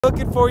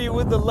Looking for you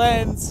with the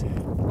lens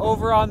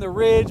over on the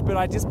ridge, but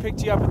I just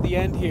picked you up at the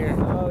end here.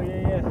 Oh,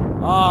 yeah.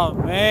 Oh,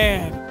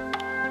 man.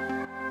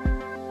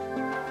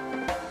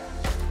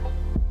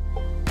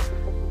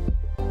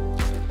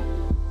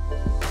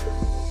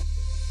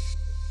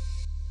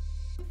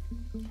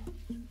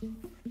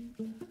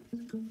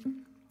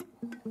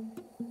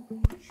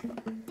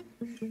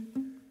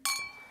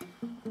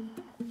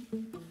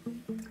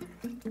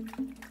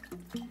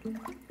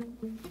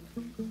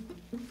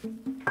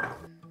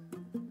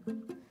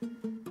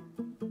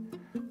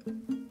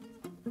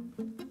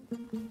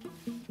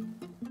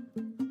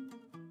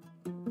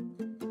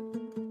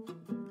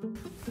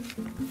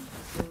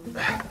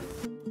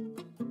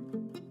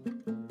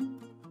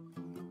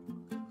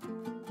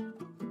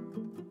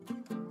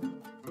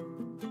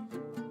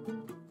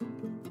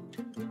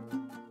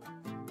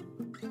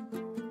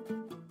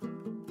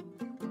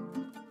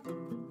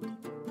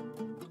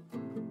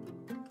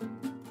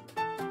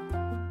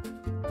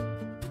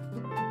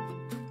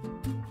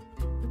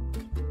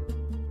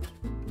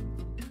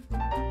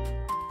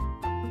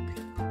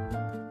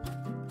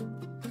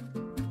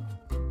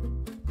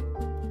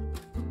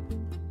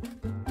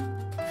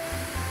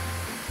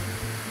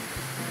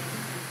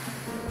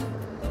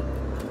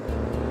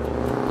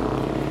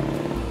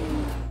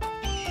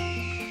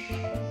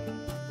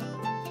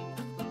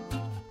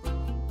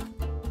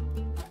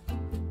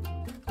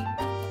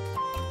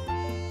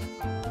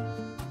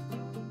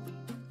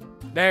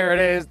 There it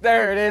is,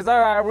 there it is. All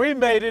right, we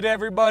made it,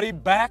 everybody,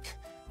 back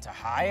to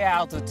high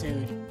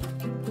altitude.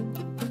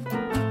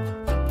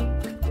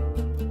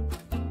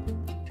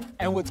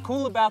 And what's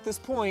cool about this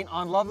point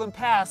on Loveland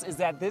Pass is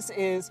that this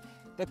is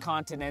the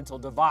Continental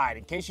Divide.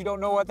 In case you don't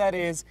know what that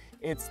is,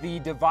 it's the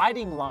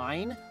dividing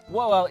line.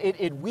 Well,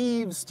 it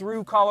weaves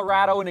through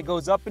Colorado and it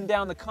goes up and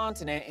down the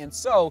continent. And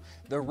so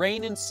the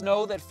rain and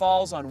snow that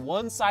falls on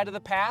one side of the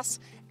pass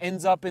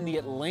ends up in the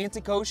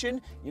Atlantic Ocean,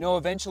 you know,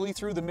 eventually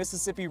through the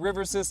Mississippi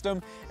River system.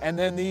 And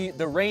then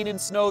the rain and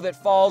snow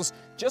that falls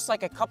just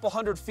like a couple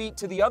hundred feet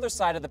to the other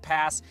side of the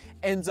pass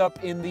ends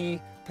up in the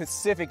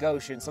Pacific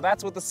Ocean. So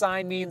that's what the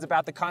sign means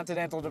about the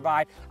Continental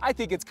Divide. I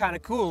think it's kind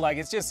of cool. Like,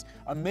 it's just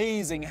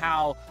amazing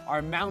how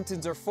our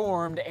mountains are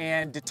formed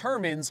and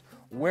determines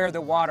where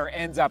the water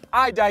ends up.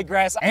 I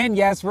digress. And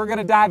yes, we're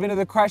gonna dive into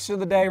the question of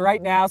the day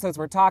right now, since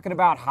we're talking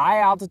about high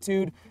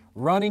altitude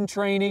running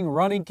training,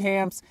 running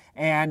camps,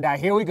 and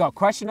here we go.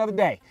 Question of the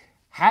day.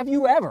 Have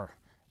you ever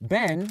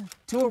been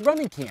to a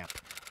running camp?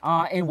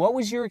 And what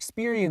was your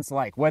experience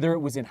like? Whether it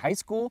was in high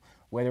school,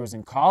 whether it was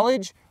in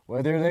college,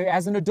 whether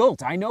as an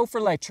adult. I know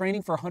for like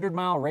training for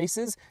 100-mile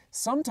races,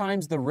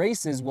 sometimes the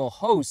races will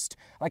host,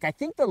 like I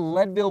think the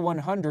Leadville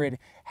 100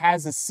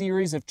 has a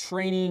series of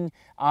training.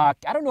 I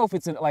don't know if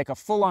it's like a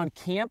full-on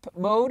camp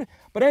mode,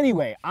 but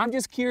anyway, I'm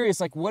just curious,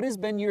 like, what has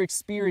been your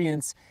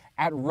experience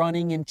at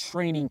running and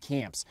training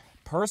camps?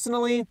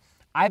 Personally,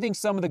 I think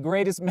some of the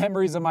greatest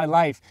memories of my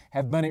life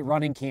have been at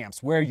running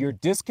camps, where you're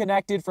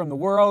disconnected from the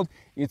world.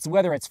 It's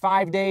whether it's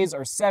 5 days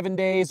or 7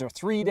 days or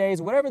 3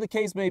 days, whatever the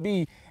case may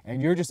be,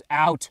 and you're just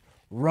out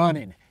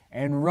running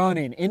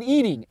and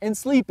eating and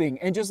sleeping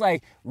and just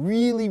like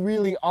really,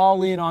 really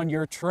all in on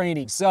your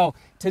training. So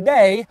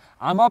today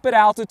I'm up at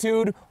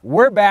altitude.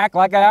 We're back.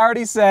 Like I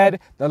already said,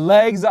 the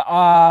legs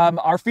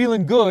are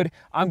feeling good.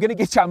 I'm going to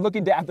get you, I'm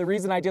looking down. The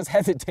reason I just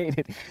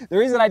hesitated,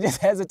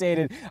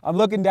 I'm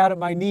looking down at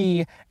my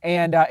knee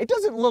and it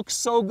doesn't look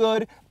so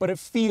good, but it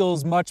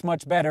feels much,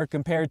 much better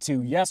compared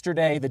to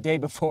yesterday, the day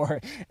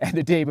before, and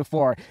the day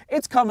before.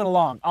 It's coming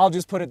along. I'll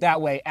just put it that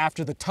way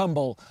after the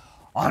tumble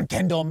on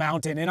Kendall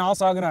Mountain. And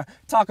also I'm gonna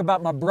talk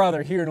about my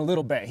brother here in a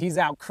little bit. He's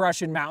out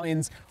crushing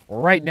mountains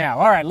right now.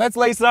 All right, let's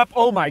lace up.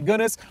 Oh my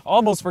goodness,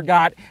 almost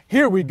forgot.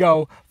 Here we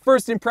go.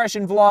 First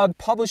impression vlog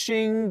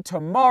publishing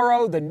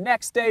tomorrow, the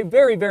next day,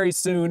 very, very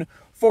soon,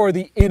 for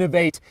the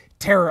Innovate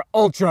Terra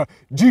Ultra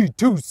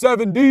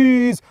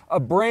G270s, a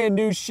brand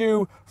new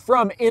shoe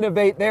from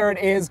Innovate. There it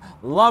is.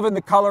 Loving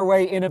the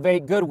colorway,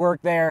 Innovate. Good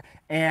work there.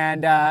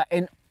 And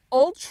an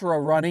ultra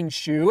running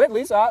shoe, at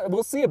least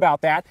we'll see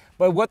about that,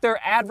 but what they're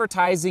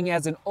advertising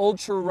as an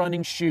ultra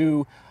running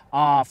shoe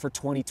for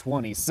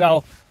 2020.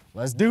 So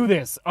let's do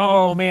this.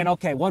 Oh man,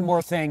 okay, one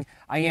more thing.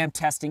 I am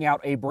testing out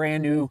a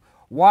brand new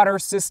water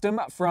system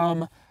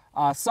from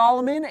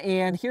Solomon,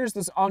 and here's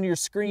this on your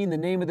screen, the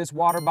name of this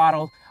water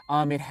bottle.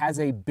 It has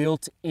a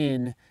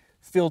built-in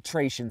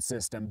filtration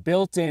system,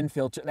 built-in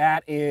filter.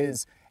 That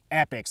is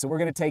epic. So we're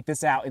going to take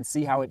this out and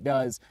see how it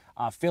does,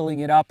 filling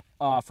it up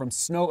from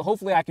snow.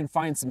 Hopefully I can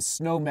find some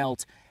snow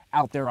melt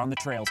out there on the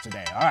trails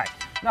today. All right,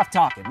 enough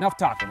talking.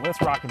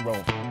 Let's rock and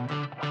roll.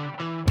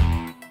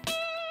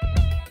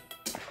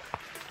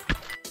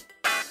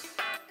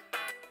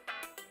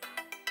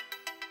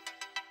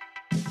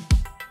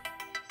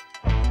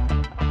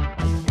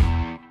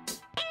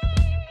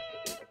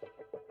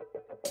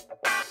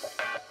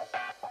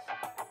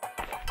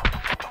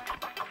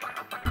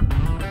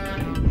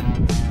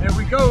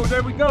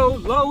 There we go,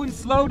 low and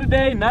slow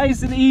today,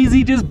 nice and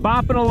easy, just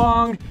bopping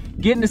along,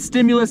 getting the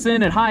stimulus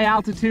in at high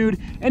altitude,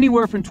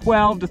 anywhere from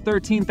 12 to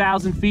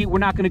 13,000 feet. We're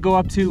not gonna go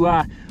up to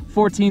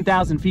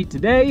 14,000 feet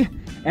today,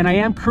 and I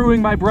am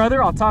crewing my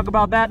brother. I'll talk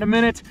about that in a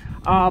minute.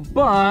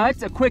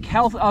 But a quick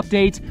health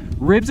update.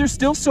 Ribs are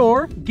still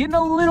sore, getting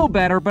a little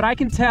better, but I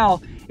can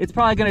tell it's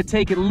probably gonna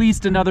take at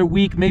least another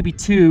week, maybe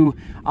two,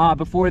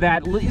 before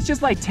that. It's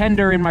just like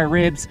tender in my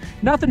ribs.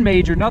 Nothing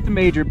major,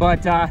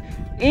 but,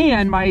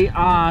 and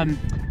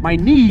my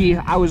knee,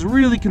 I was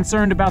really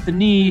concerned about the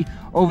knee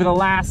over the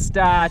last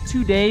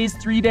 2 days,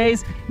 3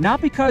 days, not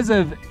because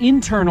of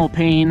internal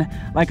pain,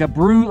 like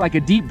a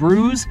deep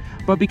bruise,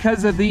 but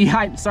because of the,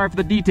 sorry for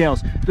the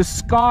details, the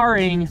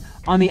scarring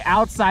on the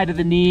outside of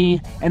the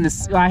knee and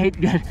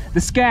the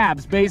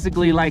scabs,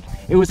 basically. Like,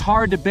 it was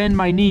hard to bend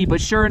my knee,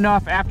 but sure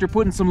enough, after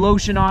putting some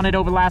lotion on it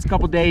over the last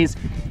couple days,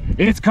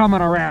 it's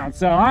coming around.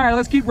 So, all right,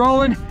 let's keep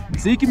rolling,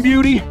 seeking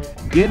beauty,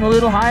 getting a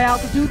little high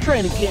altitude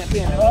training camp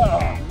in.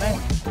 Oh,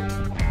 man.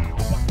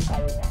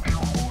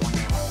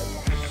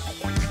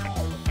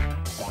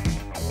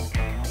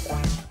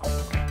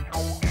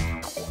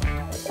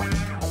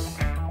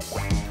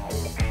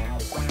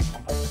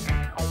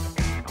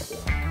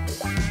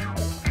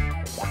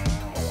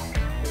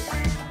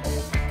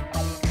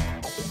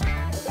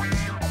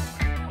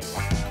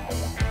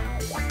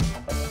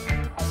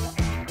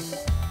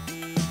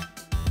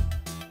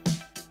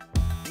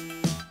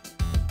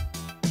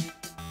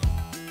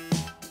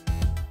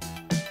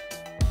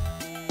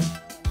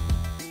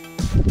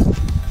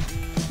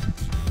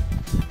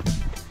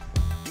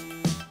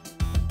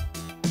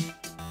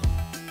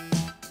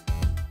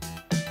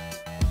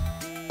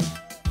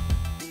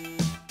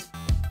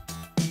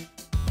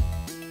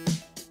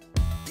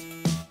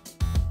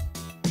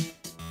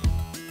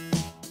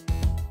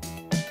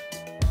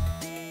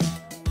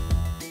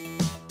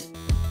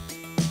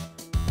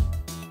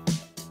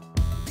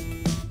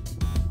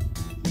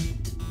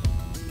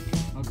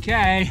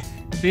 Okay,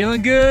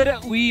 feeling good.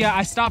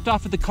 I stopped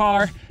off at the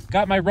car,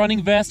 got my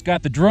running vest,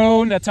 got the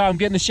drone. That's how I'm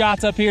getting the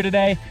shots up here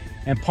today.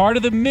 And part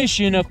of the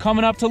mission of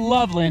coming up to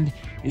Loveland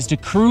is to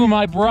crew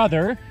my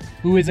brother,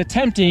 who is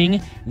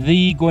attempting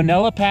the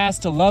Guanella Pass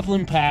to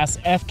Loveland Pass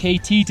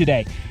FKT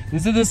today.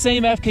 This is the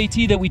same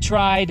FKT that we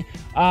tried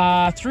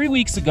 3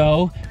 weeks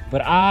ago,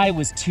 but I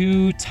was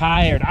too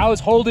tired. I was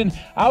holding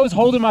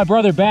my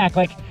brother back.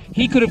 Like,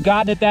 he could have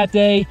gotten it that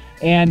day,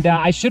 and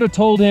I should have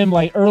told him,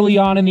 like, early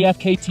on in the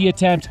FKT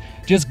attempt,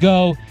 just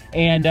go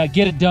and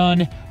get it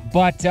done.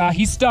 But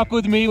he stuck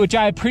with me, which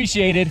I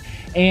appreciated.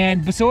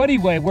 And so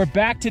anyway, we're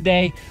back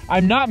today.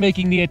 I'm not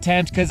making the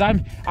attempt because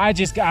I'm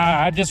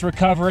just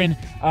recovering.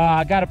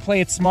 I got to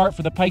play it smart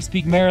for the Pikes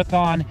Peak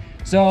Marathon.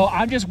 So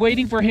I'm just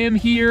waiting for him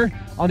here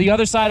on the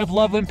other side of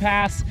Loveland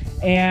Pass,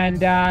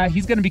 and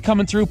he's going to be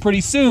coming through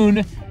pretty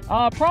soon,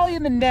 probably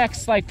in the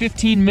next like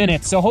 15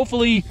 minutes. So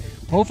hopefully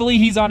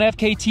he's on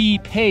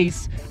FKT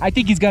pace. I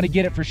think he's going to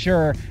get it for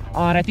sure.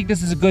 And I think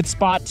this is a good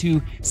spot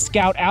to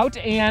scout out.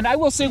 And I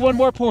will say one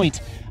more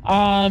point.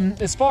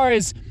 As far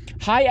as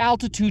high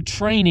altitude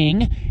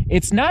training,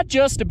 it's not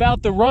just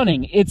about the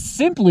running. It's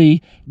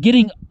simply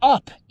getting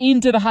up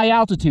into the high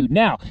altitude.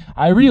 Now,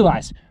 I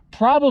realize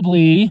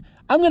probably,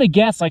 I'm going to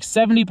guess like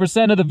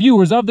 70% of the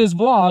viewers of this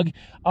vlog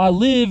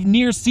live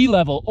near sea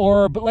level,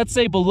 or let's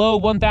say below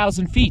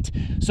 1,000 feet.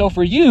 So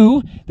for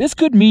you, this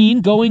could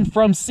mean going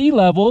from sea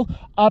level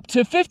up to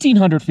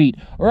 1,500 feet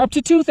or up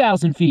to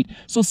 2,000 feet.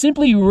 So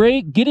simply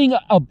getting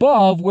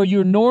above where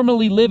you're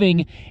normally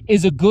living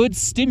is a good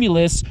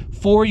stimulus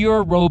for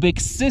your aerobic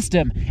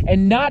system,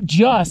 and not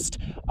just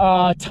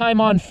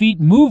time on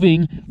feet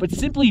moving, but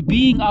simply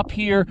being up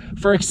here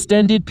for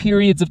extended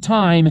periods of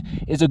time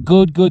is a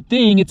good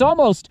thing. It's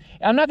almost,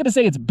 I'm not going to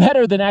say it's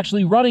better than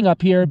actually running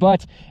up here,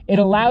 but it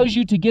allows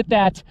you to get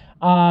that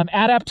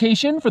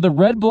adaptation for the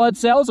red blood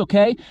cells,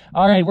 okay?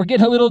 All right, we're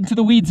getting a little into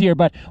the weeds here,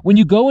 but when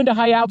you go into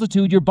high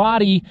altitude, your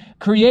body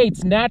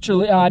creates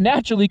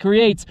naturally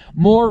creates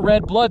more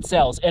red blood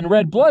cells, and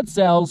red blood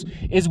cells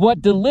is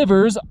what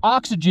delivers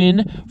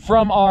oxygen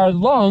from our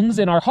lungs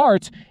and our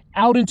heart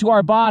out into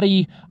our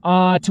body,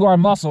 to our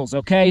muscles,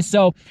 okay?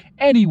 So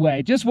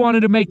anyway, just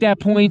wanted to make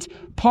that point.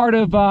 Part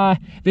of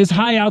this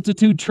high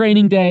altitude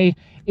training day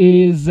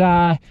is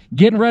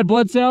getting red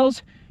blood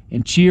cells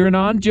and cheering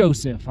on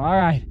Joseph. All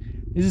right,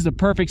 this is a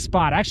perfect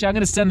spot. Actually, I'm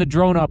gonna send the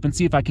drone up and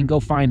see if I can go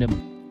find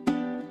him.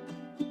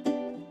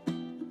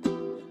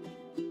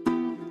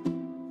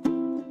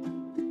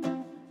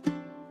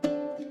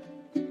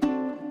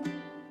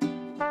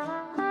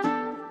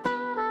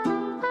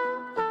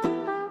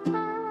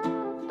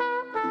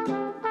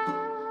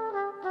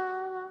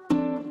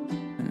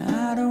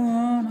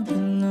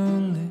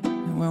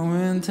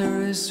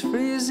 Winter is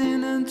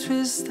freezing and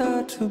trees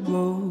start to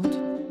blow,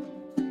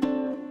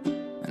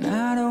 and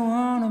I don't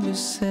wanna be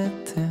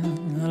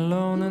sitting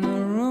alone in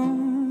a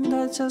room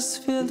that's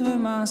just filled with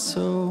my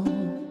soul.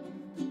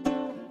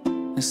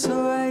 And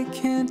so I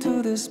came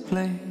to this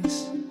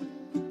place,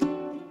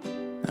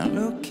 I'm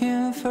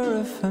looking for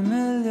a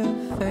familiar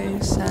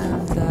face,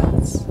 and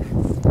that's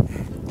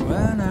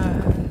when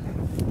I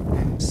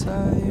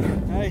saw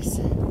you. Nice.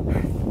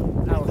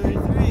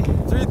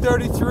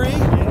 333.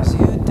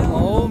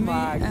 Oh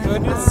my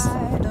goodness.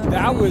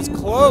 That was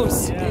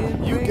close.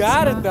 You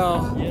got it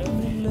though.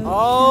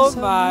 Oh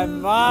my,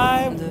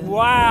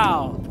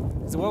 wow.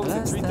 So what was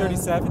it,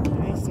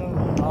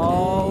 337?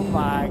 Oh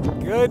my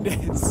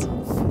goodness.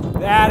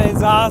 That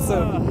is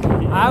awesome.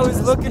 I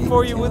was looking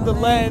for you with the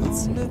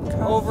lens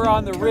over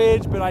on the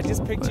ridge, but I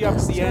just picked you up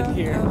at the end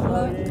here.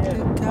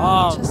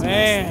 Oh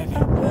man.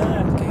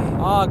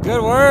 Oh,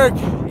 good work.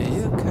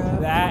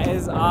 That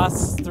is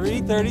awesome.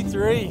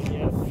 333.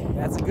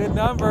 That's a good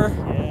number.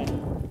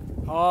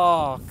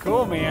 Oh,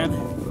 cool, man.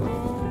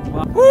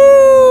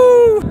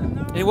 Woo!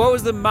 And what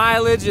was the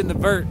mileage in the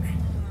vert? I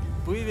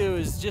believe it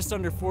was just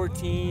under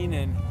 14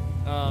 and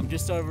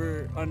just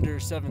under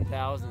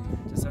 7,000.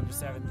 Just under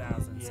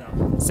 7,000.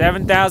 So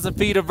 7,000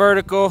 feet of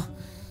vertical,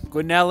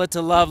 Guanella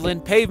to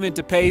Loveland, pavement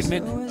to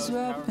pavement.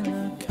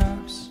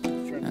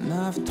 And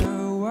after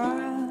a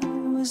while, I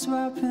was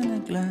wiping a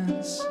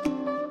glass.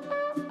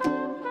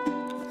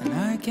 And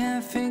I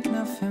can't think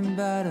nothing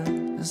better.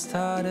 I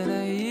started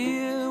a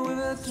year with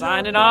a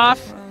Signing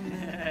off.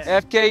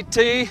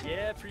 FKT.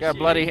 Yeah, Got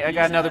bloody. I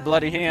got another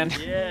bloody hand.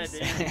 Yeah,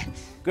 dude.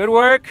 Good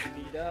work.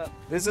 Beat up.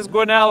 This is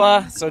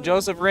Guanella. So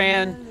Joseph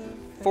ran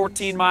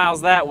 14 miles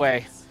that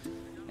way,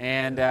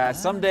 and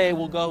someday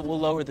we'll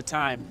lower the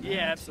time. Yeah,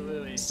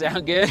 absolutely.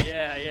 Sound good?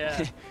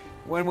 Yeah.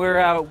 When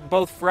we're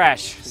both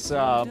fresh.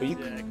 So, but you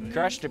Exactly.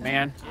 crushed it,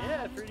 man.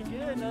 Yeah, pretty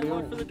good. Another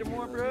one for the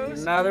DeMoor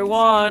bros. Another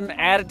one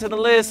added to the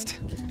list.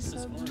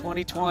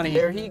 2020.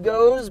 There he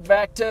goes,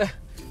 back to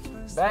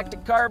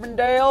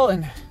Carbondale,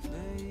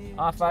 and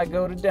off I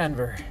go to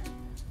Denver.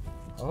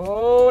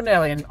 Oh,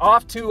 Nelly, and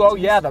off to, oh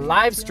yeah, the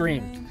live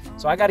stream.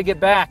 So I got to get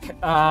back.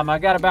 I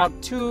got about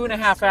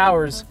 2.5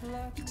 hours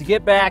to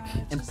get back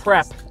and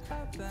prep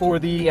for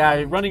the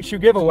running shoe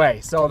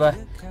giveaway. So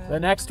the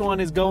next one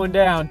is going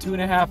down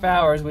 2.5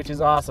 hours, which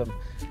is awesome.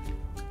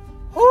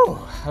 Whew,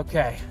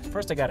 okay.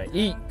 First I got to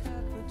eat.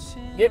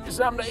 Get me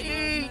something to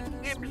eat.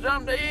 Get me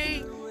something to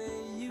eat.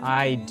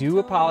 I do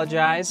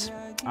apologize.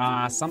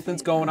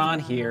 Something's going on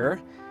here.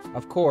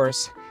 Of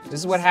course, this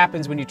is what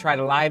happens when you try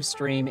to live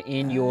stream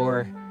in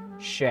your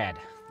shed.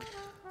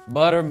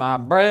 Butter my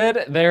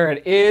bread. There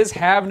it is.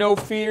 Have no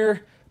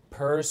fear.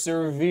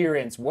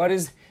 Perseverance. What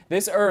is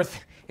this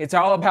earth? It's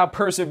all about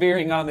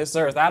persevering on this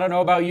earth. I don't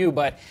know about you,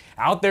 but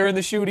out there in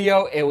the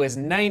studio, it was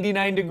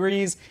 99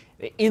 degrees.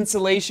 The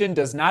insulation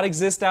does not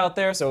exist out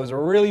there, so it was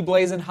really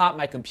blazing hot.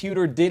 My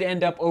computer did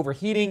end up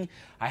overheating.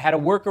 I had a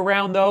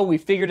workaround though. We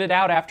figured it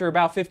out after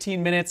about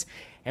 15 minutes,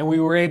 and we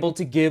were able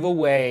to give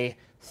away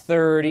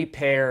 30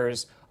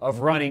 pairs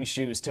of running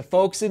shoes to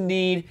folks in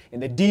need in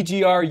the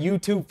DGR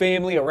YouTube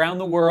family around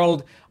the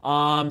world.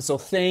 So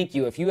thank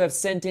you. If you have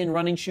sent in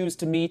running shoes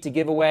to me to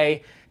give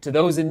away to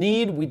those in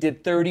need, we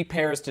did 30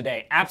 pairs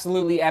today.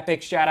 Absolutely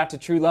epic. Shout out to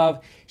True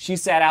Love. She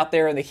sat out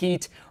there in the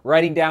heat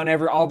writing down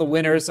all the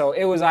winners. So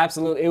it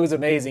was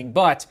amazing.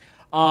 But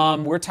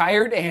we're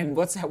tired, and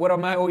what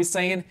am I always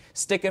saying?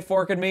 Stick a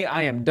fork in me.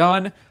 I am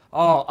done.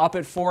 Oh, up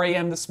at 4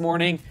 a.m. this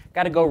morning.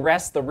 Got to go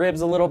rest the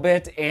ribs a little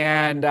bit.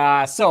 And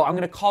so I'm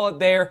going to call it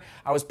there.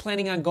 I was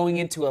planning on going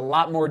into a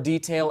lot more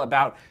detail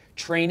about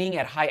training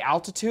at high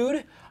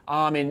altitude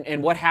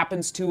and what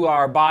happens to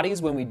our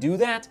bodies when we do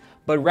that.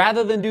 But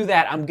rather than do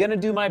that, I'm going to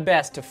do my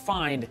best to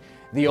find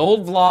the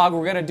old vlog.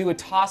 We're going to do a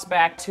toss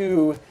back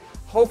to,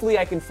 hopefully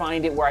I can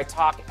find it where I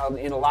talk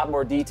in a lot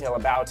more detail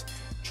about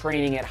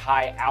training at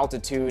high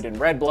altitude and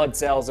red blood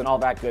cells and all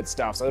that good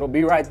stuff. So it'll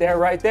be right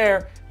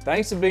there.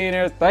 Thanks for being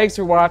here. Thanks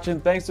for watching.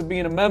 Thanks for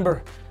being a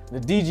member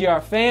of the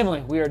DGR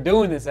family. We are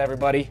doing this,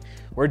 everybody.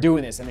 We're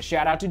doing this. And a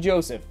shout out to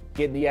Joseph,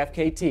 getting the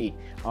FKT.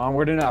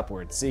 Onward and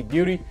upward. Seek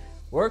beauty,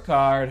 work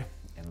hard,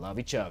 and love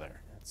each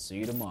other. See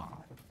you tomorrow.